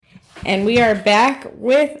And we are back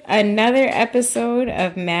with another episode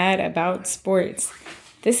of Mad About Sports.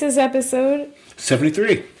 This is episode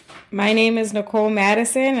 73. My name is Nicole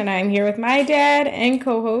Madison, and I'm here with my dad and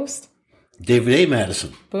co-host David A.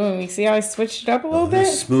 Madison. Boom. You see how I switched it up a little bit?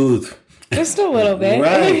 Smooth. Just a little bit.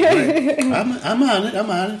 Right. I'm on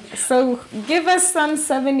it. So give us some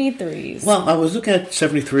 73s. Well, I was looking at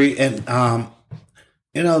 73, and,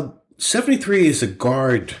 73 is a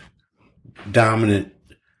guard dominant.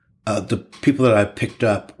 The people that I picked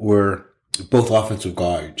up were both offensive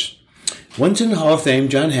guards. One's in the Hall of Fame,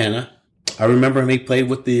 John Hannah. I remember him. He played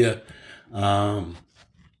with the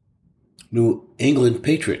New England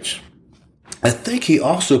Patriots. I think he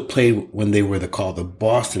also played when they were called the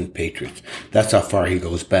Boston Patriots. That's how far he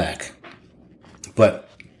goes back. But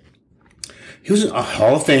he was a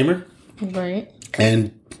Hall of Famer. Right.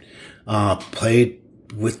 And played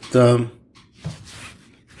with the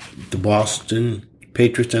Boston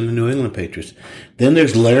Patriots and the New England Patriots. Then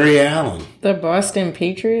there's Larry Allen. The Boston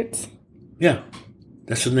Patriots? Yeah.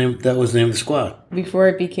 That's the name. That was the name of the squad. Before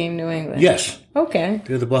it became New England? Yes. Okay.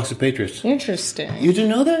 They're the Boston Patriots. Interesting. You didn't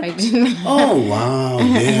know that? I didn't. Oh, wow.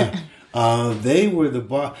 Yeah. They were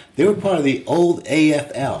they were part of the old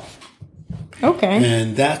AFL. Okay.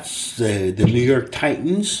 And that's the New York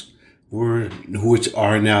Titans, which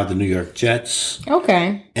are now the New York Jets.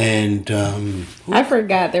 Okay. And I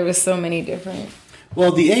forgot there was so many different.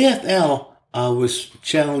 Well, the AFL was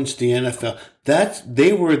challenged the NFL.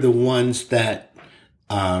 They were the ones that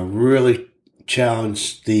really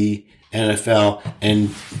challenged the NFL, and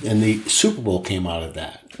the Super Bowl came out of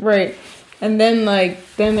that. Right. And then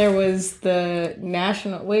there was the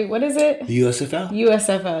national. Wait, what is it? The USFL.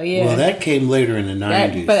 USFL. Yeah. Well, that came later in the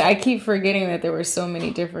 90s. But I keep forgetting that there were so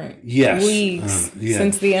many different leagues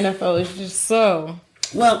since the NFL is just so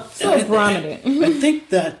prominent. I think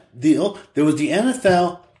that there was the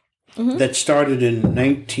NFL that started in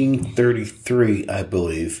 1933, I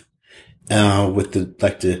believe, with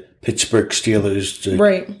the Pittsburgh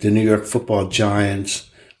Steelers, the New York Football Giants,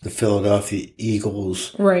 the Philadelphia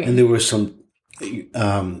Eagles, and there were some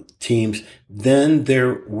teams. Then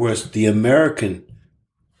there was the American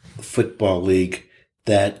Football League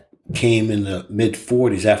that came in the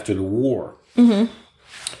mid-40s after the war. Mm-hmm.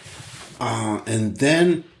 And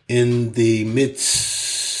then in the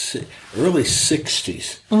early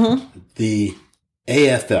 60s, the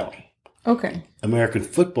AFL, American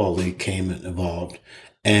Football League, came and evolved,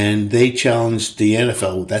 and they challenged the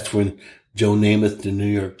NFL. That's when Joe Namath, the New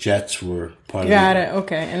York Jets, were part of it. Got it.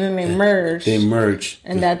 Okay. And then they merged.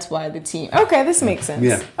 And that's why the team. Okay, this makes sense.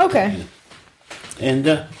 Yeah. Okay. Yeah. And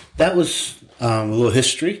that was a little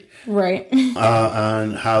history. Right.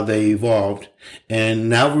 On how they evolved. And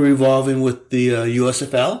now we're evolving with the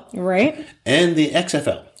USFL. Right. And the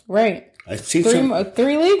XFL. Right. I see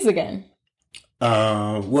three leagues again.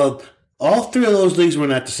 Well, all three of those leagues were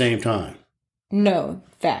at the same time. No,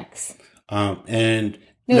 facts.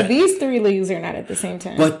 These three leagues are not at the same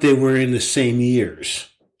time. But they were in the same years.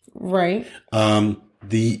 Right.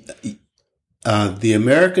 The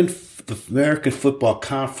American Football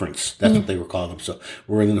Conference, that's what they were calling themselves,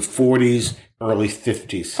 were in the 40s, early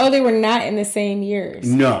 50s. Oh, they were not in the same years?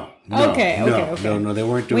 No. Okay. No, they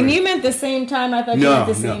weren't doing When you meant the same time, I thought you meant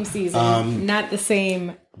the same season. Not the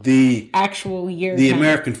same actual year. The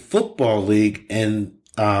American Football League and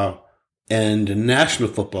the National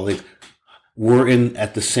Football League were in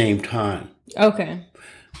at the same time. Okay.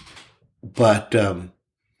 But, and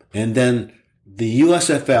then the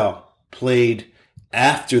USFL played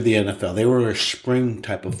after the NFL. They were a spring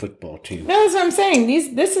type of football team. No, that's what I'm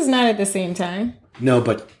saying. This is not at the same time. No,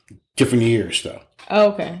 but different years, though.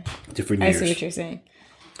 Oh, okay. Different years. I see what you're saying.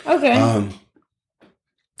 Okay.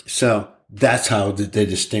 So that's how they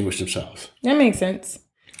distinguished themselves. That makes sense.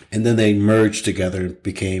 And then they merged together and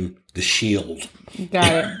became the Shield.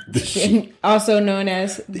 Got it. Also known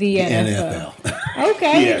as the NFL.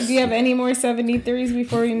 Okay. Yes. Do you have any more 73s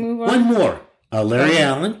before we move on? One more. Larry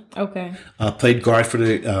Allen. Okay. Played guard for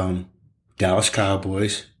the Dallas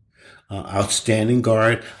Cowboys. Outstanding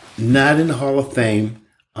guard. Not in the Hall of Fame,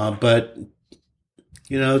 but,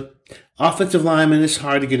 offensive lineman is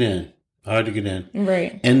hard to get in.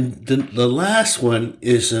 Right. And the last one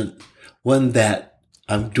is one that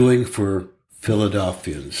I'm doing for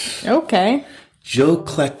Philadelphians. Okay. Joe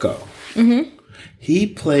Klecko. Mm-hmm. He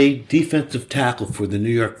played defensive tackle for the New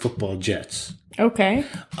York Football Jets. Okay.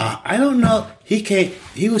 I don't know.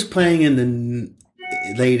 He was playing in the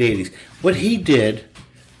late 80s. What he did,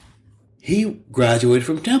 he graduated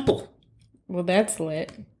from Temple. Well, that's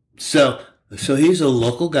lit. So he's a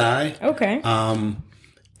local guy. Okay.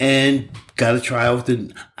 and got a trial with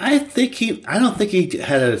the. I don't think he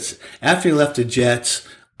had after he left the Jets.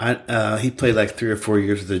 He played like 3 or 4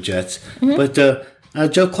 years with the Jets. Mm-hmm. But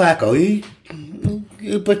Joe Flacco,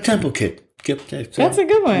 but Temple kid. That's a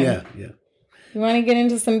good one. Yeah. You want to get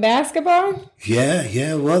into some basketball?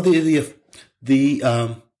 Yeah. Well, the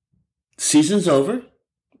season's over.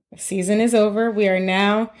 Season is over. We are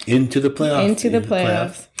now into the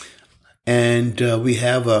playoffs. And we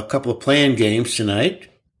have a couple of play-in games tonight.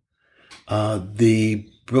 The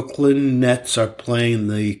Brooklyn Nets are playing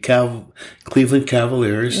the Cleveland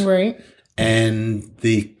Cavaliers. Right. And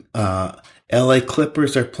the LA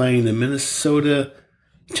Clippers are playing the Minnesota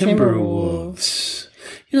Timberwolves.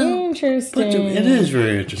 Interesting. It is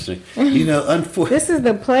very interesting. This is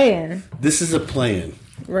the play-in. This is a play-in.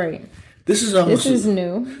 Right. This is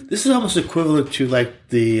new. This is almost equivalent to like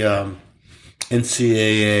the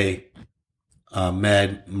NCAA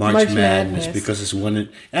March Madness because it's one.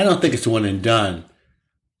 I don't think it's one and done,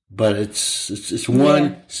 but it's one.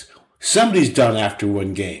 Yeah. Somebody's done after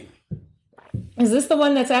one game. Is this the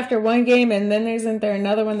one that's after one game, and then isn't there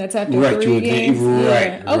another one that's after 3 games?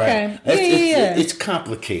 Right. Okay. Yeah. It's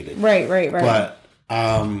complicated. Right. But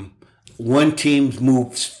one team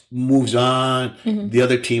moves on. Mm-hmm. The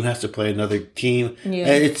other team has to play another team. Yeah.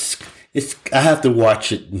 It's. I have to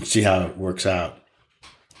watch it and see how it works out.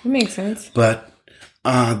 It makes sense. But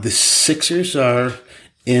the Sixers are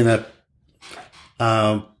in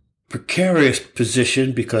a precarious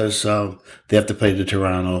position because they have to play the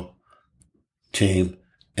Toronto team,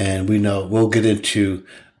 and we'll get into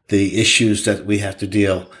the issues that we have to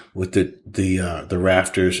deal with the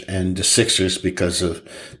Raptors and the Sixers because of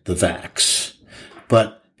the Vax.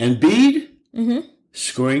 But Embiid,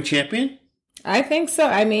 scoring champion. I think so.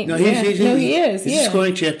 I mean, he is. He's a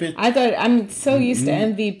scoring champion. I'm so used to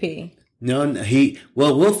MVP. No,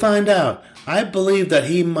 we'll find out. I believe that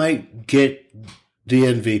he might get the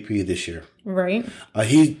MVP this year. Right.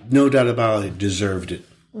 He, no doubt about it, deserved it.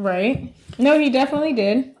 Right. No, he definitely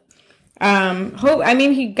did.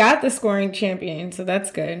 He got the scoring champion, so that's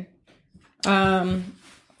good.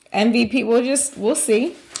 MVP, we'll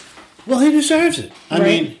see. Well, he deserves it. I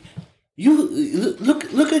mean, you look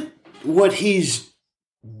at what he's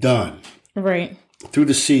done. Right. Through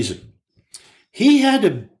the season. He had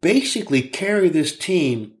to basically carry this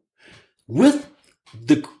team with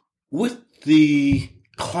the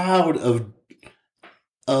cloud of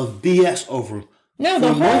BS over him. No,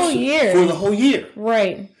 the whole year. For the whole year.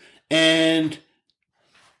 Right. And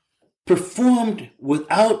performed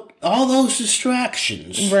without all those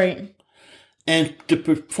distractions. Right. And to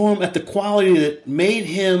perform at the quality that made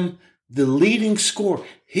him the leading scorer.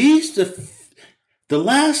 He's the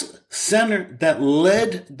last center that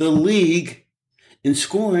led the league in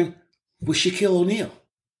scoring was Shaquille O'Neal.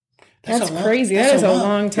 That's crazy. That is a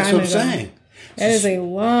long time ago. That's what I'm saying. That is a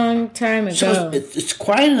long time ago. So it's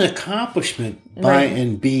quite an accomplishment by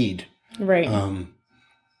Embiid. Right.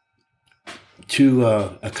 To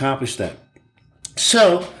accomplish that.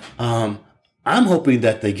 So, I'm hoping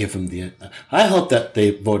that they give him I hope that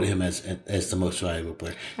they voted him as the most valuable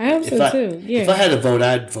player. I hope so too. Yeah. If I had a vote,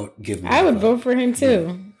 I'd give him. I would vote for him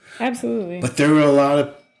too. Yeah. Absolutely. But there were a lot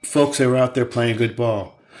of folks that were out there playing good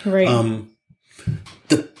ball. Right.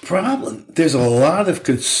 The problem, there's a lot of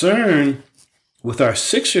concern with our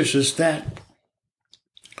Sixers is that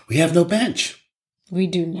we have no bench. We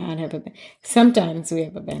do not have a bench. Sometimes we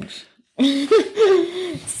have a bench.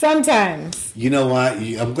 Sometimes. You know why?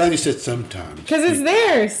 I'm glad you said sometimes. Because it's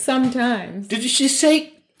there sometimes. Did you just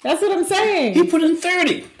say? That's what I'm saying. He put in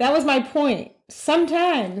 30. That was my point.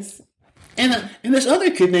 Sometimes. And this other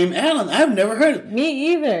kid named Allen, I've never heard of.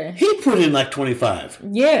 Me either. He put in like 25.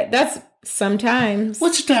 Yeah, that's sometimes.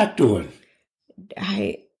 What's Doc doing?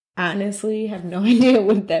 I honestly have no idea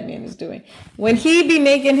what that man is doing. When he be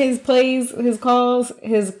making his plays, his calls,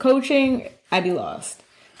 his coaching, I'd be lost.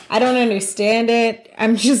 I don't understand it.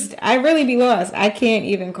 I really be lost. I can't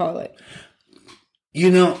even call it.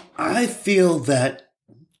 I feel that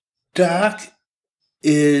Doc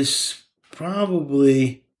is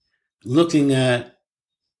probably looking at,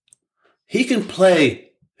 he can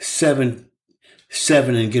play 7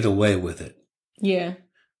 and get away with it. Yeah.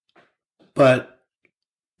 But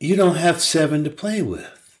you don't have 7 to play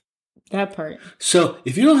with. That part. So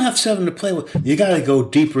if you don't have 7 to play with, you got to go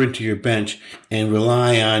deeper into your bench and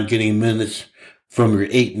rely on getting minutes from your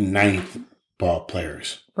 8th and 9th ball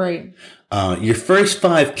players. Right. Your first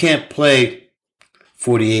 5 can't play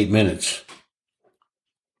 48 minutes.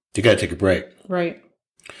 You got to take a break. Right.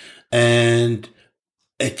 And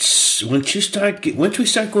it's once we start going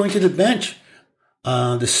to the bench,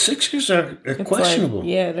 the Sixers are questionable.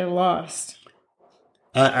 They're lost.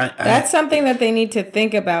 That's something that they need to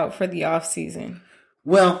think about for the off season.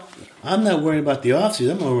 Well, I'm not worried about the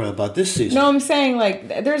offseason. I'm more worried about this season. No, I'm saying, like,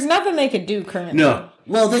 there's nothing they could do currently. No.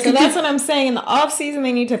 Well, that's what I'm saying. In the off season,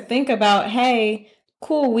 they need to think about, hey,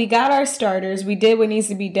 cool, we got our starters. We did what needs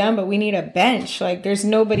to be done, but we need a bench. Like, there's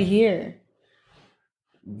nobody here.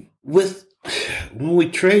 When we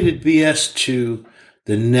traded BS to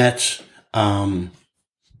the Nets, I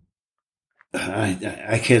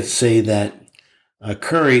can't say that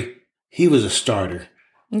Curry, he was a starter.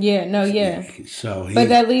 Yeah, no, yeah. But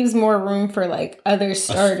that leaves more room for like other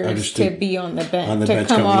starters to be on the bench, to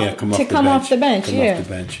come off the bench. Off the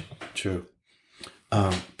bench. True.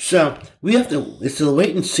 So we have to. It's a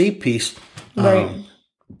wait and see piece, right?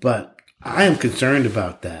 But I am concerned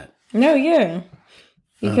about that. No, yeah,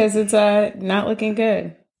 because it's not looking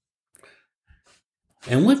good.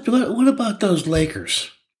 And what about those Lakers?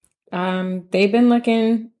 They've been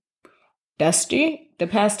looking dusty the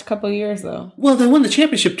past couple of years, though. Well, they won the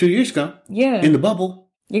championship 2 years ago. Yeah. In the bubble.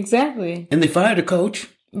 Exactly. And they fired a coach.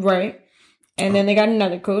 Right. And then they got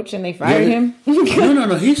another coach and they fired him. No.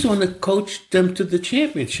 He's the one that coached them to the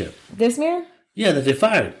championship. This man? Yeah, that they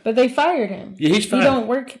fired. But they fired him. Yeah, he's fired. He don't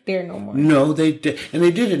work there no more. No, they did. And they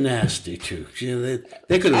did it nasty, too. You know,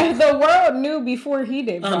 they could have... The world knew before he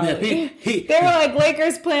did, probably. They were like,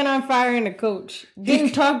 Lakers plan on firing the coach.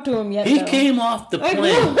 Didn't talk to him yet, He came off the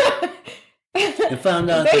plane. And found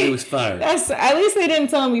out that he was fired. At least they didn't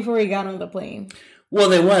tell him before he got on the plane. Well,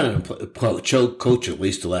 they wanted him to coach at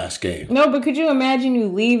least the last game. No, but could you imagine you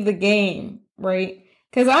leave the game, right?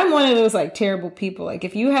 Because I'm one of those like terrible people. Like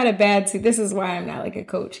if you had a bad season, this is why I'm not like a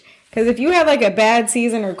coach. Because if you have like a bad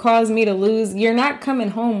season or cause me to lose, you're not coming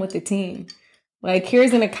home with the team. Like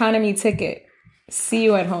here's an economy ticket. See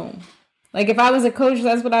you at home. Like, if I was a coach,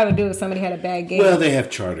 that's what I would do if somebody had a bad game. Well, they have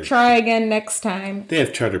charter. Try again next time. They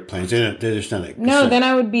have charter planes. They're just not... No, then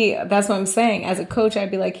I would be... That's what I'm saying. As a coach, I'd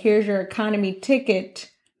be like, here's your economy ticket.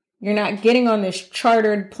 You're not getting on this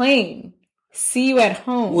chartered plane. See you at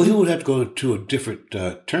home. Well, he would have to go to a different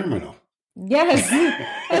terminal. Yes.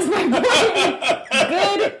 That's my point.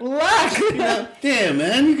 Good luck. Damn,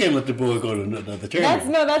 man. You can't let the boy go to another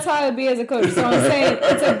terminal. That's how I'd be as a coach. So I'm saying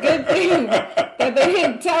it's a good thing that they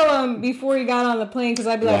didn't tell him before he got on the plane, because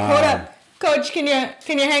I'd be like, hold up. Coach, can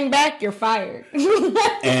you hang back? You're fired.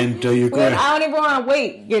 And you're going... I don't even want to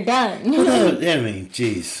wait. You're done. Well, I mean,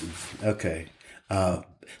 geez. Okay. But,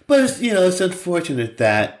 it's unfortunate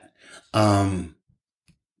that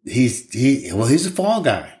he's a fall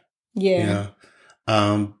guy. Yeah.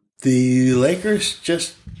 The Lakers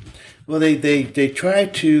just... Well, they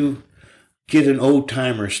tried to get an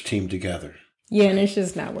old-timers team together. Yeah, and it's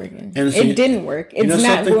just not working. It didn't work. It's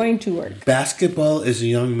not going to work. Basketball is a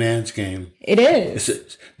young man's game. It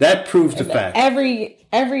is. That proves the fact. Every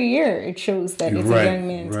year it shows that it's a young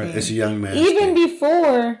man's game. It's a young man's game. Even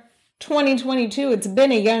before 2022, it's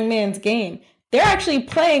been a young man's game. They're actually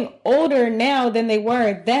playing older now than they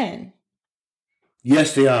were then.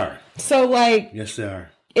 Yes, they are. So, like... Yes, they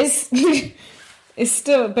are. It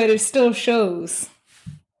still shows.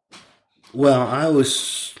 Well, I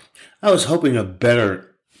was hoping a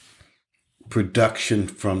better production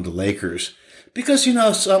from the Lakers because,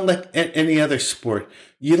 some like any other sport,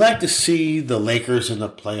 you like to see the Lakers in the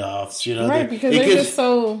playoffs, Right, because they're just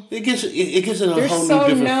so... It gives it a whole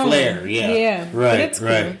new different flair. Yeah. Right, it's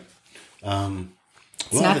right. Cool.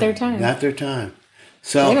 It's not their time. Not their time.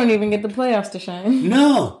 So they don't even get the playoffs to shine.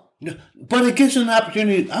 No. But it gives an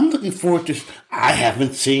opportunity. I'm looking forward to... I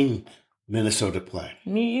haven't seen Minnesota play.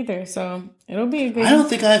 Me either. So it'll be a good...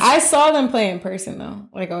 I saw them play in person, though.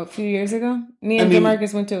 Like a few years ago. Me and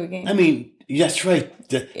DeMarcus went to a game. I mean, that's right.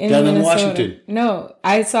 Down in Washington. No,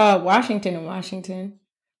 I saw Washington in Washington.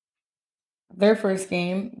 Their first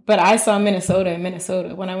game. But I saw Minnesota in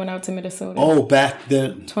Minnesota when I went out to Minnesota. Oh, back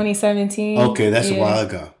then. 2017. Okay, that's a while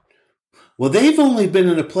ago. Well, they've only been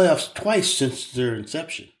in the playoffs twice since their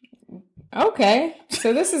inception. Okay,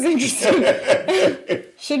 so this is interesting.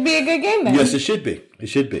 Should be a good game then. Yes, it should be. It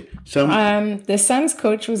should be. So, the Suns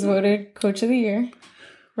coach was voted Coach of the Year,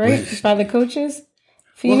 right? By the coaches.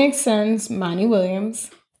 Phoenix Suns, Monty Williams,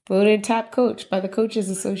 voted top coach by the Coaches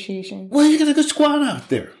Association. Well, you got a good squad out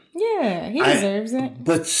there. Yeah, he deserves it.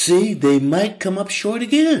 But see, they might come up short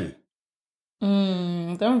again.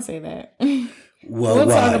 Don't say that. Well, we'll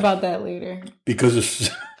talk about that later. Because it's...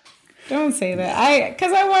 Don't say that.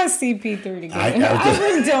 Because I want CP3 to get it. I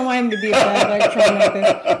really don't want him to be a bad luck trying like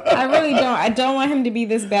this. I really don't. I don't want him to be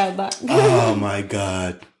this bad luck. Oh, my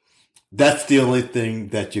God. That's the only thing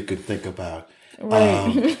that you could think about.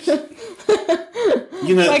 Right.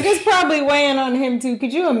 Like, it's probably weighing on him, too.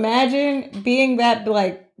 Could you imagine being that,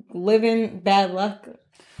 like, living bad luck?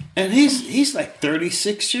 And he's like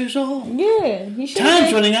 36 years old. Yeah, he should.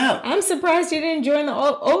 Time's running out. I'm surprised he didn't join the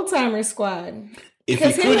old timer squad.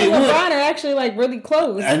 Because him and LeBron are actually like really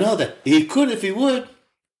close. I know that he could if he would.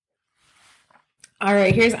 All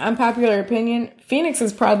right, here's unpopular opinion. Phoenix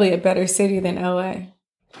is probably a better city than LA.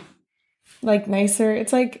 Like nicer.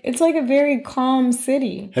 It's like a very calm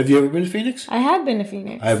city. Have you ever been to Phoenix? I have been to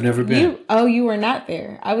Phoenix. I've never been. You were not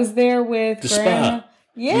there. I was there with the spa.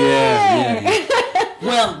 Yeah.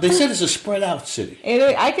 Well, they said it's a spread out city.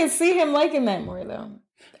 I could see him liking that more though.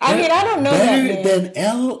 I don't know that man. Better than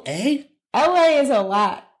LA? LA is a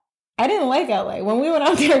lot. I didn't like LA. When we went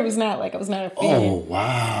out there, it was not like I was not a fan. Oh,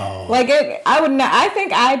 wow. Like I would not. I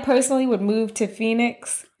think I personally would move to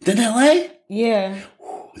Phoenix. Than LA? Yeah.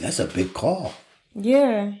 Ooh, that's a big call.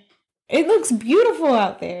 Yeah. It looks beautiful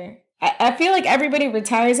out there. I feel like everybody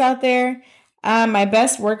retires out there. My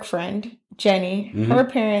best work friend, Jenny, her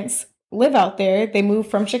parents live out there. They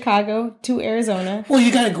moved from Chicago to Arizona. Well,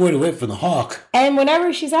 you got to go away from the Hawk. And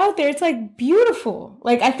whenever she's out there, it's like beautiful.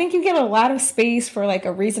 Like I think you get a lot of space for like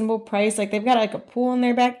a reasonable price. Like they've got like a pool in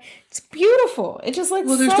their back. It's beautiful. It just looks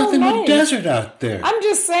so nice. Well, there's nothing but desert out there. I'm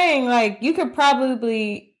just saying, like you could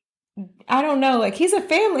probably, I don't know. Like he's a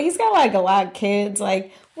family. He's got like a lot of kids.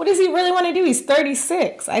 Like what does he really want to do? He's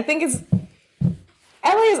 36. I think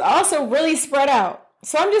LA is also really spread out.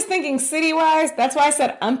 So I'm just thinking city-wise, that's why I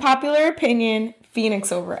said unpopular opinion,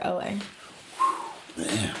 Phoenix over LA.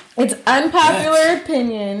 Man. It's unpopular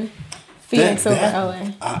opinion, Phoenix over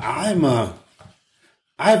LA.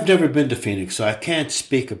 I've never been to Phoenix, so I can't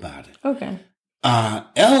speak about it. Okay. LA,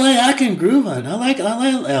 I can groove on. I like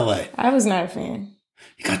LA. I was not a fan.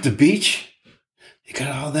 You got the beach. You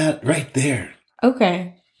got all that right there.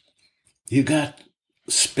 Okay. You got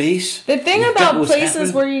space. The thing about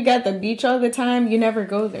places where you got the beach all the time, you never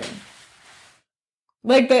go there.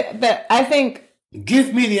 Like I think.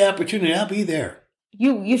 Give me the opportunity. I'll be there.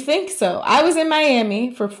 You think so? I was in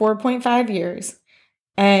Miami for 4.5 years,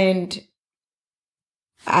 and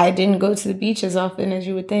I didn't go to the beach as often as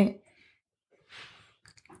you would think.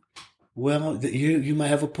 Well, you might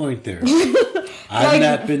have a point there. I've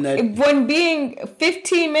not been that. When being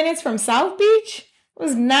 15 minutes from South Beach.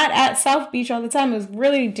 Was not at South Beach all the time. It was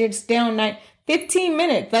really just down 15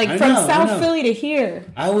 minutes, like from South Philly to here.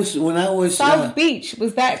 When I was South Beach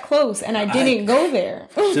was that close, and I didn't go there.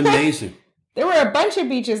 It's amazing. There were a bunch of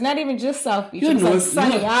beaches, not even just South Beach. It was like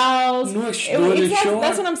Sunny Isles. Northern Shore.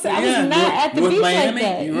 That's what I'm saying. I was not at the beach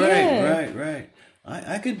Miami. like that. Right.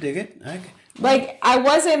 I could dig it. Like, I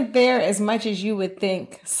wasn't there as much as you would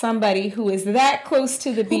think. Somebody who is that close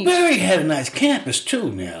to the beach. Well, Barry had a nice campus,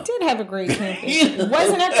 too, now. Did have a great campus.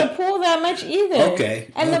 Wasn't at the pool that much either.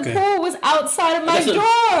 Okay. And the pool was outside of my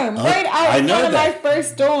dorm. Right out in front of my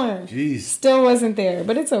first dorm. Jeez. Still wasn't there,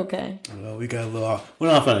 but it's okay. Well, we got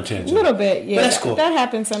went off on a tangent. A little bit, yeah. But that's cool. That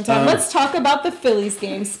happens sometimes. Let's talk about the Phillies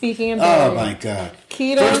game, speaking of Barry. Oh, my God.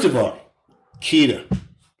 Keita. First of all, Keita,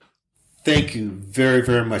 thank you very,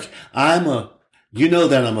 very much. You know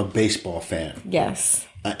that I'm a baseball fan. Yes.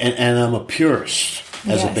 And I'm a purist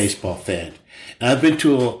as a baseball fan. And I've been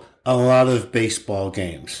to a lot of baseball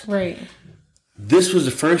games. Right. This was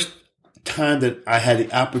the first time that I had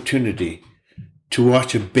the opportunity to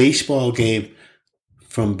watch a baseball game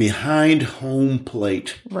from behind home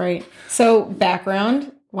plate. Right. So,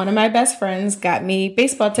 background, one of my best friends got me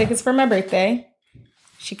baseball tickets for my birthday.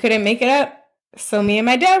 She couldn't make it up, so me and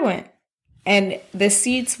my dad went. And the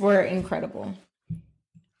seats were incredible.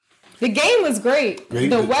 The game was great.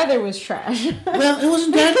 The weather was trash. Well, it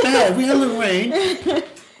wasn't that bad. We had a little rain.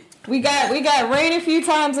 We got rain a few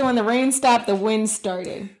times, and when the rain stopped, the wind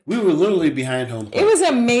started. We were literally behind home plate. It was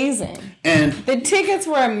amazing. And the tickets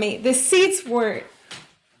were amazing. The seats were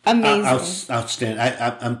amazing. Outstanding.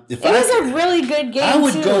 It was a really good game. I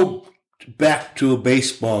would go back to a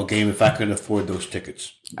baseball game if I could afford those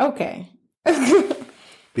tickets. Okay.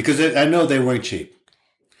 Because I know they weren't cheap.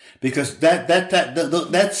 Because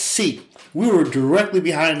that seat, we were directly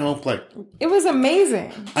behind home plate. It was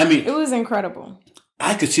amazing. I mean, it was incredible.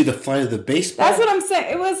 I could see the flight of the baseball. That's what I'm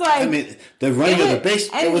saying. It was like, I mean, the running of the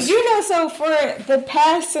baseball. And so for the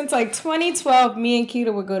past, since like 2012, me and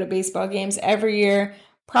Keita would go to baseball games every year,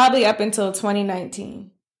 probably up until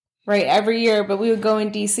 2019. Right, every year, but we would go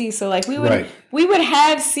in DC. So like we would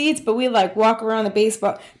have seats, but we'd like walk around the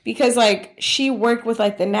baseball because like she worked with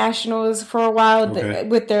like the Nationals for a while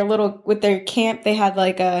with their camp. They had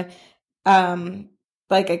like a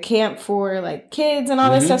camp for like kids and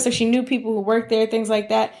all that stuff. So she knew people who worked there, things like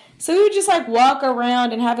that. So we would just like walk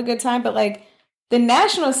around and have a good time. But like the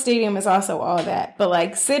National Stadium is also all that. But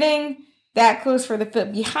like sitting that close for the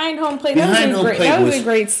behind home plate. That was a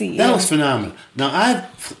great seat. That was phenomenal. Now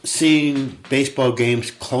I've seen baseball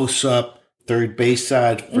games close up, third base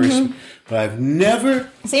side, first, but I've never.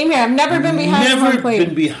 Same here. I've never been behind home plate. Never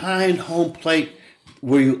been behind home plate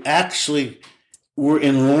where you actually were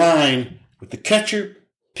in line with the catcher,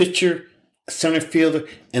 pitcher, center fielder,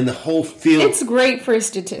 and the whole field. It's great for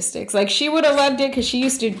statistics. Like, she would have loved it because she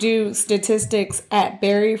used to do statistics at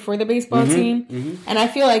Barry for the baseball team. And I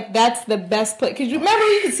feel like that's the best place. Because remember,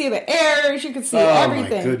 you could see the errors, you could see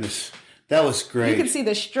everything. Oh, my goodness. That was great. You could see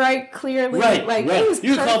the strike clearly. Right, like, right. It was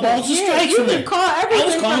you could call balls and strikes from there. You could call everything. I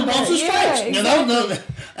was calling balls and strikes. Yeah, exactly.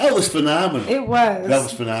 That was phenomenal. It was. That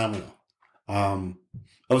was phenomenal.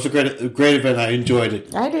 It was a great event. I enjoyed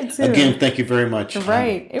it. I did too. Again, thank you very much.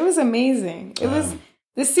 Right. It was amazing. It was,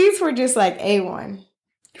 the seats were just like A1.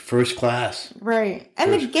 First class. Right.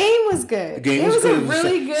 And the game was good. The game was good. It was a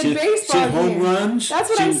really good baseball game. Home runs. That's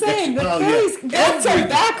what I'm saying. The Phillies,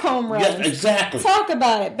 back-to-back home runs. Yeah, exactly. Talk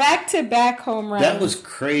about it. Back-to-back home runs. That was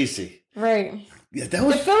crazy. Right. Yeah, that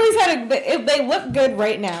was. The Phillies they look good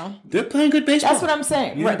right now. They're playing good baseball. That's what I'm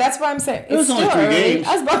saying. Yeah. Right, that's what I'm saying. It was only 3 games.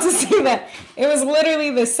 I was about to say that. It was literally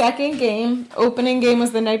the second game. Opening game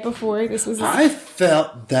was the night before. I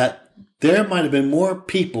felt that there might have been more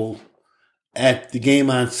people at the game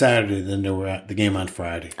on Saturday than there were at the game on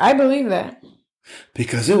Friday. I believe that.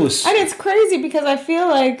 Because it was. And it's crazy because I feel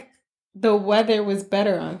like the weather was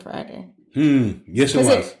better on Friday. Yes, it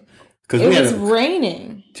was. It was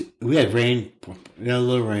raining. We had rain. We had a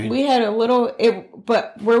little rain. We had a little.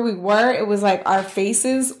 But where we were, it was like our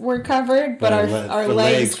faces were covered, but our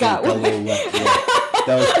legs got wet.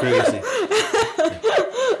 That was crazy.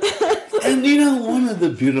 And you know, one of the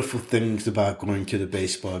beautiful things about going to the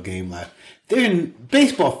baseball game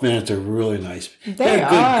baseball fans are really nice.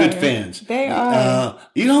 They're good fans. They are.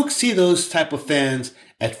 You don't see those type of fans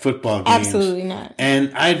at football games. Absolutely not.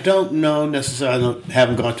 And I don't know necessarily. I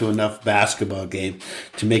haven't gone to enough basketball games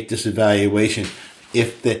to make this evaluation.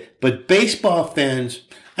 But baseball fans,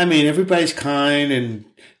 I mean, everybody's kind and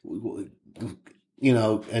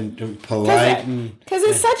and polite. Because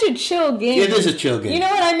it's such a chill game. It is a chill game. You know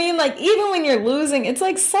what I mean? Like, even when you're losing, it's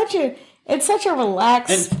like such a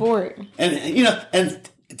relaxed sport. And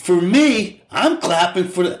for me, I'm clapping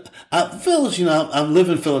for the Phillies. I've lived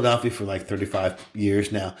in Philadelphia for like 35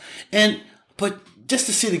 years now, but just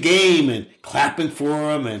to see the game and clapping for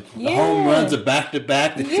them and the home runs are back to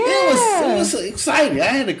back. It was exciting. I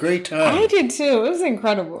had a great time. I did too. It was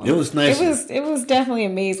incredible. It was nice. It was definitely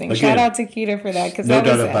amazing. Shout out to Keita for that because that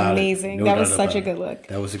was amazing. That was such a good look.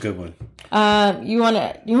 That was a good one. You want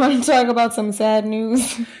to talk about some sad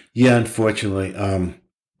news? Yeah, unfortunately,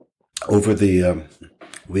 over the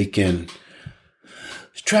weekend,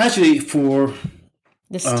 tragedy for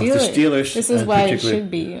the Steelers. This is why it should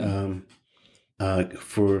be.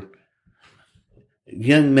 For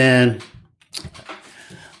young man,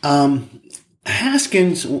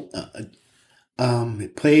 Haskins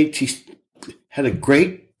played. He had a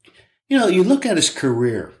great. You look at his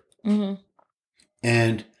career,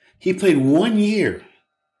 and he played 1 year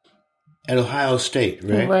at Ohio State,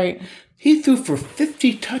 right? Right. He threw for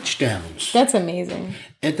 50 touchdowns. That's amazing.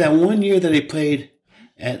 At that 1 year that he played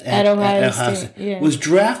at Ohio State, was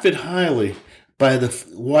drafted highly by the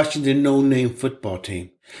Washington no-name football team.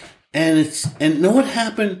 And know what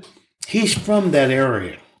happened? He's from that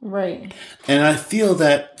area. Right. And I feel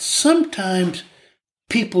that sometimes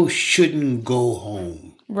people shouldn't go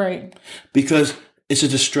home. Right. Because it's a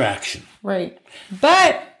distraction. Right.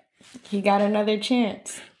 But he got another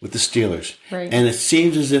chance. With the Steelers. Right. And it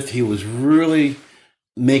seems as if he was really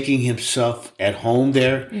making himself at home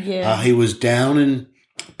there. Yeah. He was down in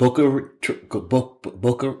Boca Raton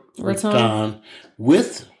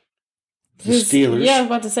with the Steelers. Yeah, I was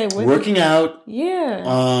about to say. Working out.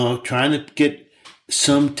 Yeah. Trying to get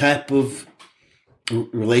some type of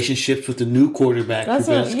relationships with the new quarterback,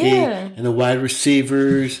 Trubisky, and the wide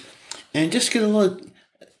receivers, and just get a little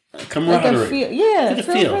camaraderie. Like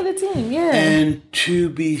feel for the team. Yeah. And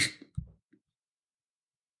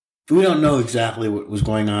we don't know exactly what was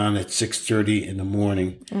going on at 6:30 in the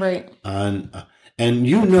morning. Right. And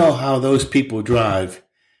you know how those people drive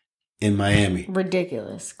in Miami.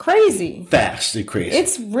 Ridiculous. Crazy. Fast and crazy.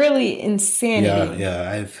 It's really insanity.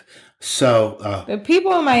 Yeah. The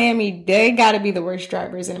people in Miami, they got to be the worst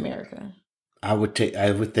drivers in America. I would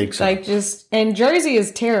think so. And Jersey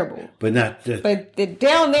is terrible. But not. But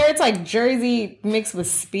down there, it's like Jersey mixed with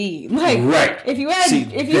speed. Like, right. If you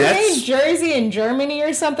made Jersey in Germany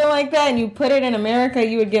or something like that, and you put it in America,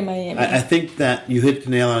 you would get Miami. I think that you hit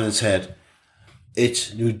the nail on its head.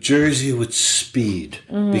 It's New Jersey with speed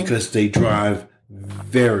because they drive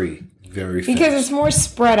very, very fast. Because it's more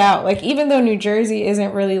spread out. Like, even though New Jersey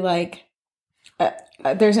isn't really like,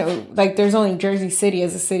 there's only Jersey City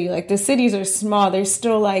as a city. Like, the cities are small. There's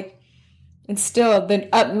still like, it's still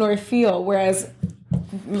the up north feel. Whereas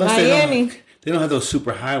Miami, they don't have those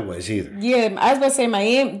super highways either. Yeah, I was about to say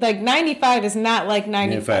Miami, like 95 is not like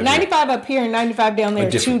 95. 95 up here and 95 down there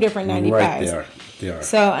are two different 95s. Right, they are.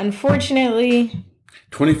 So, unfortunately,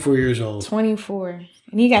 24 years old. 24.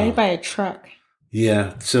 And he got hit by a truck.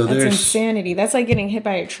 Yeah, so that's insanity. That's like getting hit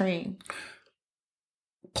by a train.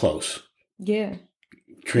 Close. Yeah.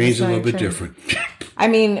 Train's a little bit different. I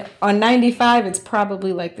mean, on 95, it's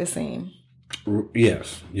probably like the same.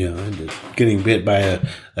 Yes. Yeah, I did. Getting hit by a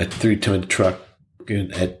 3-ton truck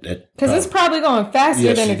at because it's probably going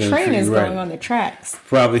faster than a train is going on the tracks.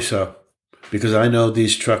 Probably so. Because I know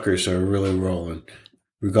these truckers are really rolling.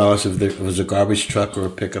 Regardless if it was a garbage truck or a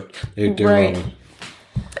pickup, they're rolling.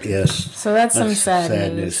 Yes. So that's some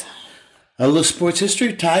sad news. A little sports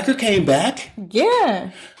history. Tiger came back.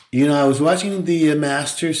 Yeah. I was watching the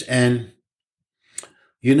Masters, and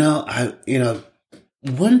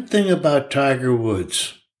one thing about Tiger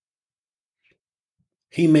Woods,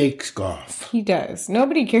 he makes golf. He does.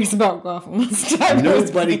 Nobody cares about golf unless Tiger.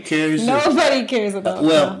 Nobody cares. Nobody cares about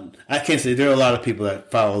golf. I can't say there are a lot of people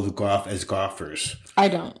that follow the golf as golfers. I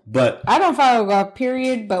don't. But I don't follow golf,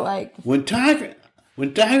 period. But like when Tiger's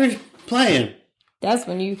playing, that's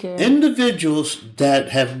when you care. Individuals that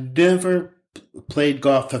have never played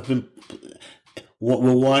golf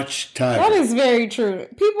will watch Tiger. That is very true.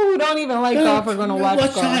 People who don't even like golf are going to watch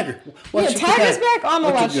golf. Tiger. Tiger's back. I'm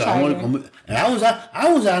going to watch Tiger. And I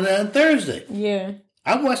was out there on Thursday. Yeah.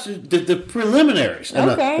 I watched the preliminaries,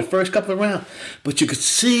 okay. the first couple of rounds, but you could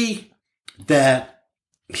see that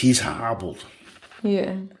he's hobbled.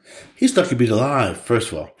 Yeah. He's lucky to be alive,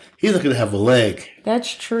 first of all. He's lucky to have a leg.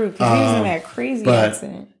 That's true, because he was in that crazy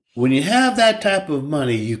accident. When you have that type of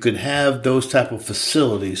money, you can have those type of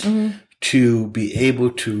facilities to be able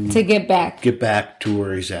to get back to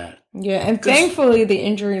where he's at. Yeah, and thankfully the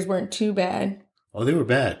injuries weren't too bad. Oh, they were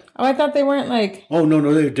bad. Oh, I thought they weren't like... Oh, no,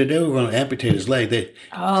 they were going to amputate his leg.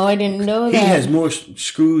 I didn't know that. He has more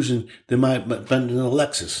screws than a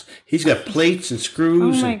Lexus. He's got plates and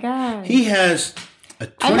screws. Oh, my God. He has a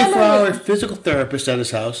 24-hour physical therapist at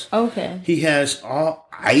his house. Okay. He has all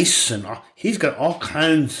ice and he's got all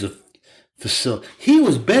kinds of facilities. He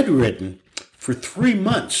was bedridden for 3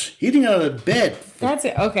 months. He didn't get out of bed. That's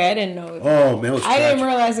it. Okay, I didn't know. Oh, man, it was tragic. I didn't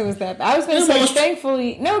realize it was that bad. I was going to say,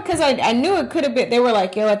 thankfully, no, because I knew it could have been. They were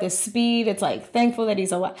like, at this speed, it's like, thankful that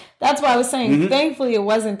he's alive. That's why I was saying, thankfully, it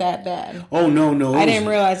wasn't that bad. Oh, no. I didn't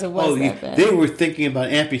realize it was that bad. They were thinking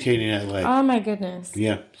about amputating that leg. Oh, my goodness.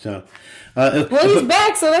 Yeah, so. Well, he's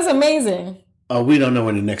back, so that's amazing. We don't know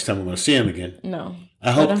when the next time we're going to see him again. No.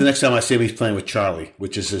 I hope the next time I see him, he's playing with Charlie,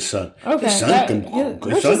 which is his son. Okay. His son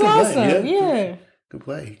which is awesome. Yeah. Good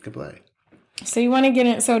play. So you want to get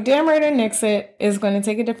in. So Dan Murder Nixit is going to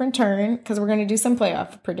take a different turn because we're going to do some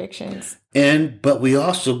playoff predictions. But we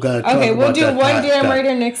also got to talk about we'll do one Dan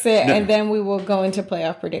Murder Nixit and then we will go into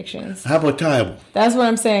playoff predictions. How about Tybal? That's what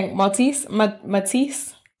I'm saying.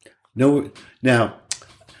 Matisse? No. Now,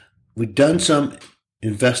 we've done some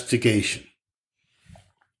investigation.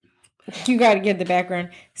 You got to get the background.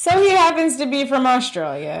 So he happens to be from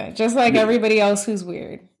Australia, just like everybody else who's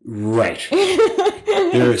weird. Right.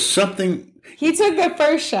 There is something. He took the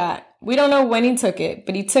first shot. We don't know when he took it,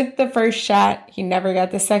 but he took the first shot. He never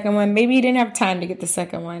got the second one. Maybe he didn't have time to get the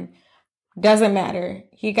second one. Doesn't matter.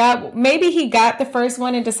 Maybe he got the first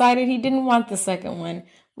one and decided he didn't want the second one.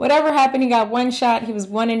 Whatever happened, he got one shot. He was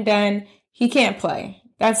one and done. He can't play.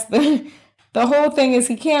 That's the whole thing is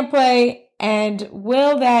he can't play. And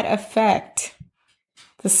will that affect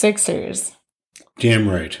the Sixers? Damn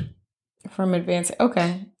right. From advancing.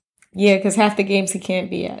 Okay. Yeah, because half the games he can't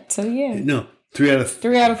be at. So, yeah. No, 3 out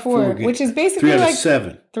of 4, which is basically 3 out of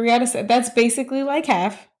 7. 3 out of 7. That's basically like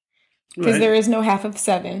half. Because there is no half of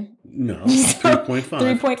 7. No,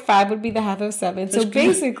 3.5. 3.5 would be the half of 7. That's so good.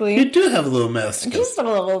 Basically... You do have a little math skill. Just a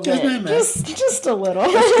little bit. Just a little.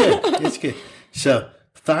 That's good. It's good. So,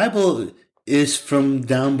 Thibault is from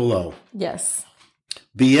down below. Yes.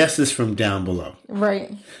 BS is from down below.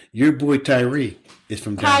 Right. Your boy Tyree is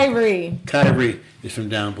from down below. Kyrie is from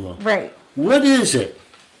down below. Right. What is it?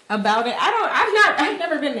 About it? I've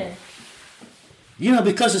never been there.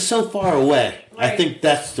 Because it's so far away. Right. I think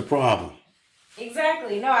that's the problem.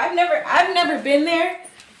 Exactly. No, I've never been there,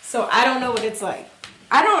 so I don't know what it's like.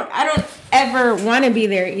 I don't ever want to be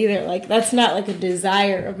there either. Like, that's not like a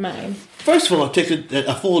desire of mine. First of all, it takes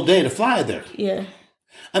a full day to fly there. Yeah.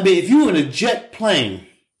 I mean, if you were in a jet plane...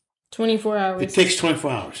 24 hours. It takes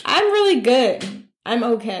 24 hours. I'm really good. I'm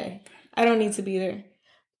okay. I don't need to be there.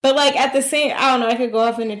 But like at the same, I don't know. I could go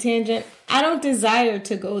off in a tangent. I don't desire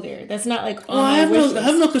to go there. That's not like. I have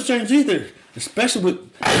no concerns either, especially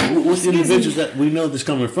with individuals that we know that's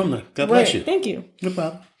coming from there. God bless you. Thank you. No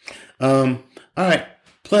problem. All right,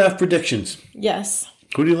 playoff predictions. Yes.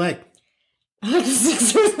 Who do you like? I like the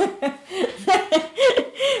Sixers.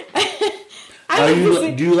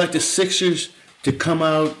 Do you like the Sixers to come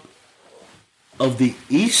out of the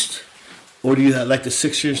East, or do you like the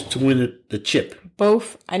Sixers to win the chip?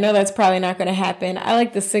 Both. I know that's probably not going to happen. I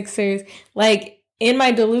like the Sixers. Like, in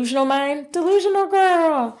my delusional mind, delusional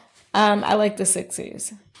girl, I like the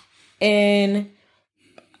Sixers. In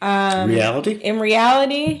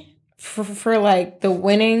reality, for like the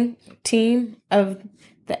winning team of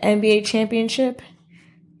the NBA championship,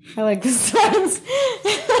 I like the Suns.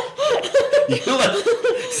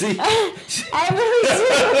 I really do.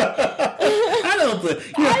 I don't.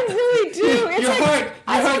 I really do. It's your heart.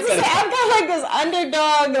 I've got like this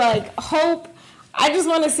underdog like hope. I just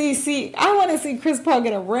want to see. I want to see Chris Paul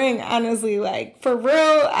get a ring. Honestly, like for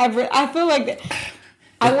real. I feel like that.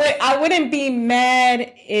 I wouldn't be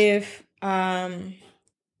mad if.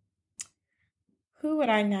 Who would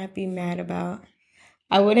I not be mad about?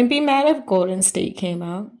 I wouldn't be mad if Golden State came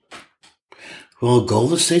out. Well,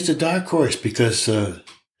 Golden State's a dark horse because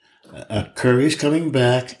Curry's coming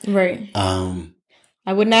back. Right.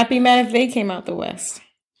 I would not be mad if they came out the West.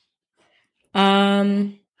 How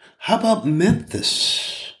about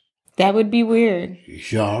Memphis? That would be weird.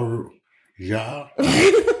 Ja Morant. Ja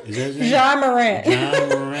Morant.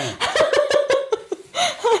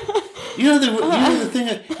 You know the thing.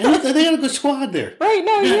 They got a good squad there. Right?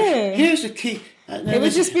 No, yeah. Here's the key. It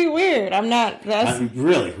would just be weird. I'm not.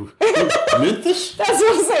 Really Memphis. That's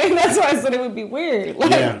what I'm saying. That's why I said it would be weird.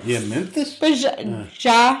 Like, yeah, Memphis. But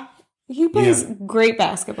Ja, he plays great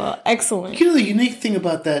basketball. Excellent. You know the unique thing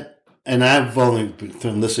about that, and I've only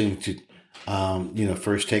been listening to,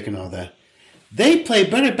 First Take and all that. They play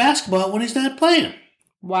better basketball when he's not playing.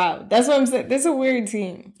 Wow, that's what I'm saying. This is a weird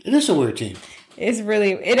team. It is a weird team. It's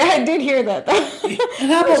really. I did hear that though. And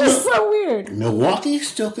how about it's just so weird. Milwaukee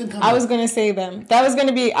still can come. I was going to say them. That was going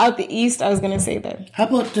to be out the East. I was going to say them. How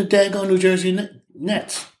about the daggone New Jersey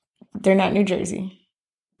Nets? They're not New Jersey.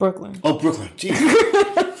 Brooklyn. Oh, Brooklyn. Jeez.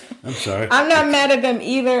 I'm sorry. I'm not mad at them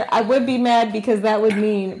either. I would be mad because that would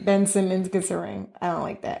mean Ben Simmons gets a ring. I don't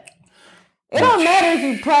like that. It don't matter if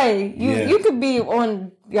you play. You could be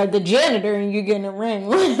on the janitor and you getting a ring.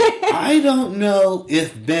 I don't know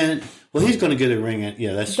if Ben. Well, he's going to get a ring.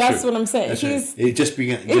 That's true. That's what I'm saying. Right. It just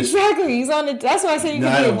began. Exactly. He's on it. That's why I say you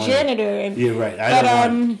could be a janitor. You're right. I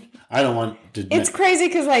don't want to. It's crazy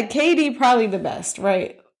because like KD probably the best,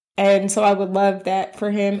 right? And so I would love that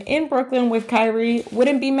for him in Brooklyn with Kyrie.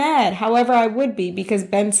 Wouldn't be mad. However, I would be because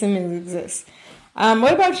Ben Simmons exists.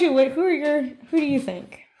 What about you? Who do you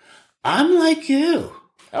think? I'm like you.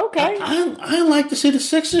 Okay. I like to see the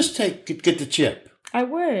Sixers get the chip. I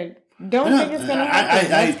would. Don't think it's going to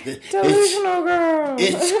happen. Delusional girl.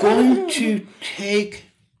 It's going to take...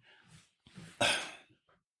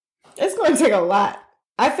 It's going to take a lot.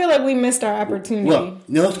 I feel like we missed our opportunity. Well,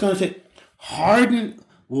 it's going to take... Harden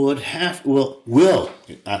will have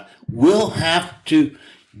to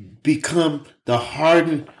become the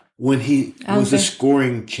Harden when he was a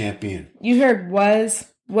scoring champion. You heard was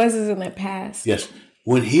is in the past. Yes.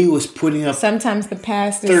 When he was putting up... Sometimes the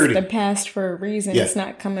past 30. Is the past for a reason. Yeah. It's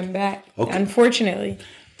not coming back, unfortunately.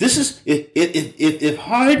 This is... If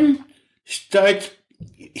Harden starts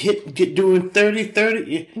doing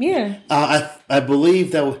 30... Yeah. I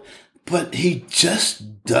believe that... But he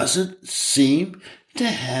just doesn't seem to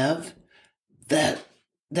have that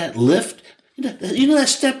lift. That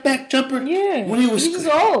step back jumper? Yeah. When he's just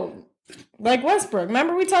old. Like Westbrook.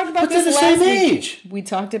 Remember we talked about this last week? We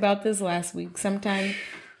talked about this last week. Sometime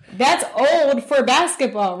that's old for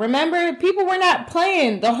basketball. Remember, people were not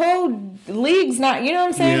playing. The whole league's not, you know what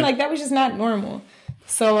I'm saying? Yeah. Like that was just not normal.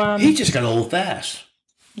 So he just got old fast.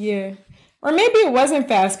 Yeah. Or maybe it wasn't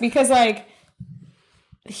fast because like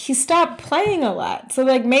he stopped playing a lot. So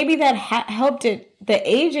like maybe that helped the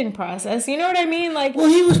aging process. You know what I mean? Like, well,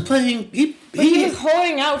 he was playing. He was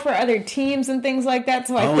holding out for other teams and things like that.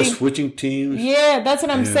 So I think switching teams. Yeah, that's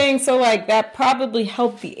what I'm saying. So like that probably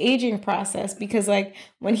helped the aging process because like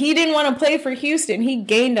when he didn't want to play for Houston, he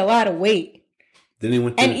gained a lot of weight. Then he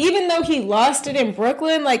went. And even though he lost it in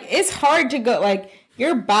Brooklyn, like it's hard to go. Like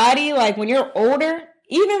your body, like when you're older,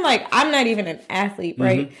 even like I'm not even an athlete,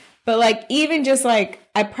 right? Mm-hmm. But like even just like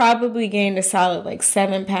I probably gained a solid like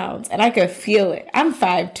 7 pounds and I could feel it. I'm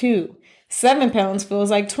 5'2". 7 pounds feels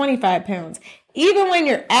like 25 pounds. Even when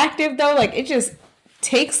you're active though, like it just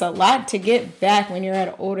takes a lot to get back when you're at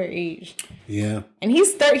an older age. Yeah. And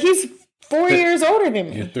he's 4 years older than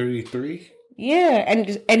me. You're 33? Yeah,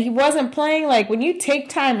 and he wasn't playing. Like, when you take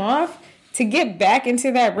time off to get back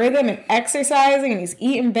into that rhythm and exercising, and he's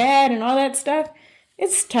eating bad and all that stuff,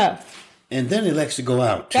 it's tough. And then he likes to go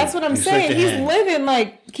out, too. That's what I'm saying. He's living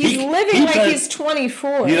like he's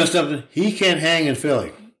 24. You know something? He can't hang in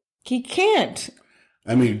Philly. He can't.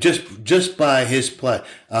 I mean, just by his play.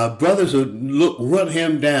 Brothers would run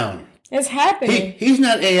him down. It's happening. He's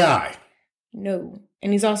not AI. No.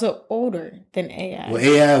 And he's also older than AI. Well,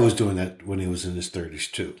 AI was doing that when he was in his 30s,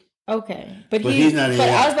 too. Okay. But he's not AI. But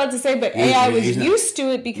I was about to say, AI was used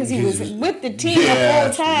to it because he was with the team the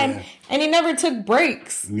whole time, and he never took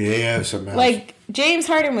breaks. Yeah, something else. Like, James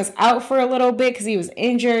Harden was out for a little bit because he was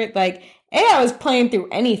injured. Like, AI was playing through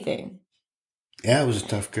anything. Yeah, it was a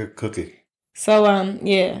tough cookie. So,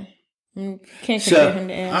 yeah. Can't compare him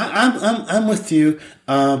to AI. I'm with you.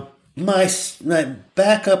 My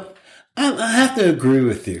backup, I have to agree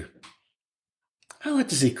with you. I like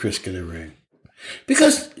to see Chris get a ring.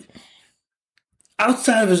 Because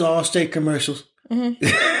outside of his All-State commercials,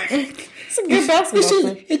 It's a good basketball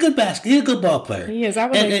player. He's a good He's a good ball player. He is.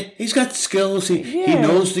 And he's got skills. He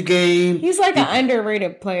knows the game. He's like an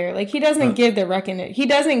underrated player. Like, he doesn't give the recognition. He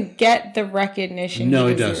doesn't get the recognition. No,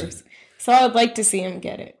 he doesn't. So I would like to see him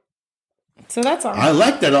get it. So that's all. I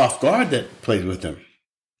like that off guard that played with him.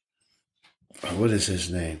 What is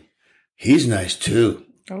his name? He's nice too.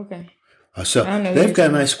 Okay. So they've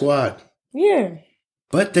got a nice squad. Yeah.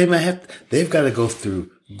 But they've got to go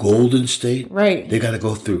through Golden State. Right. They got to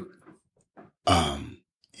go through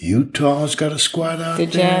Utah's got a squad out there.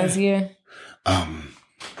 The Jazz, yeah.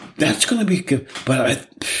 That's going to be good. But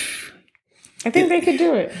I think they could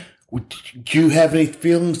do it. Do you have any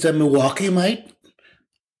feelings that Milwaukee might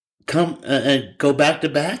come and go back to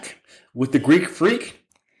back with the Greek Freak?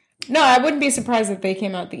 No, I wouldn't be surprised if they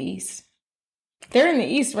came out the East. They're in the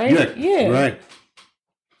East, right? Yeah. Right.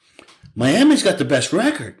 Miami's got the best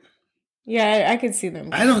record. Yeah, I could see them.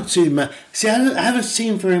 I don't see I haven't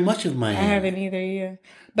seen very much of Miami. I haven't either, yeah.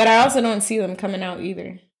 But I also don't see them coming out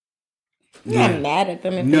either. I'm not mad at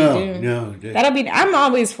them if they do. No. I'm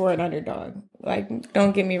always for an underdog. Like,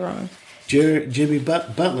 don't get me wrong. Jimmy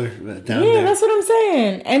Butler down there. Yeah, that's what I'm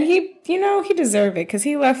saying. And he deserved it because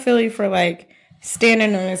he left Philly for, like,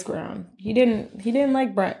 standing on his ground. He didn't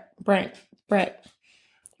like Brett.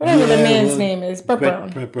 Whatever the man's name is.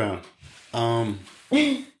 Brett Brown.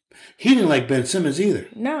 He didn't like Ben Simmons either.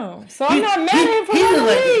 No. So I'm not mad at him for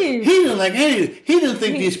leave. He didn't like anything. He didn't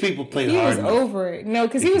think these people played hard enough. He was over it. No,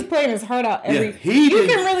 because he was playing his heart out you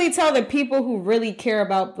can really tell the people who really care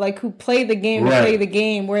about, like, who play the game to play the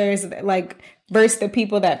game, whereas, like, versus the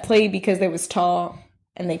people that played because they was tall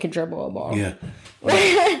and they could dribble a ball. Yeah.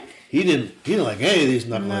 He didn't like any of these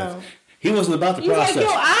knuckleheads. No. He wasn't about the process. He's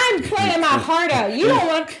like, I'm playing my heart out. You don't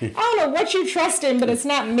want, I don't know what you trust in, but it's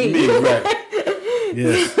not me. Right.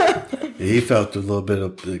 Yes. He felt a little bit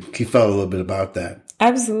about that.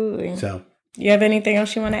 Absolutely. So, you have anything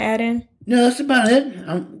else you want to add in? No, that's about it.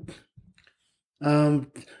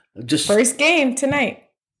 Just first game tonight.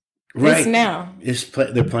 Right. It's now.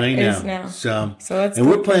 They're playing now. It's now. So let's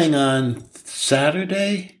we're playing on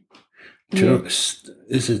Saturday.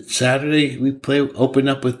 Is it Saturday? We open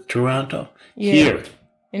up with Toronto here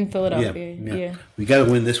in Philadelphia. Yeah. We got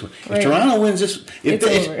to win this one. If Toronto wins this, it's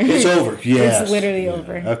over. Yes. It's literally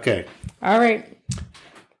over. Okay. All right.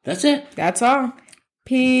 That's it. That's all.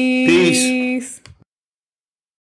 Peace.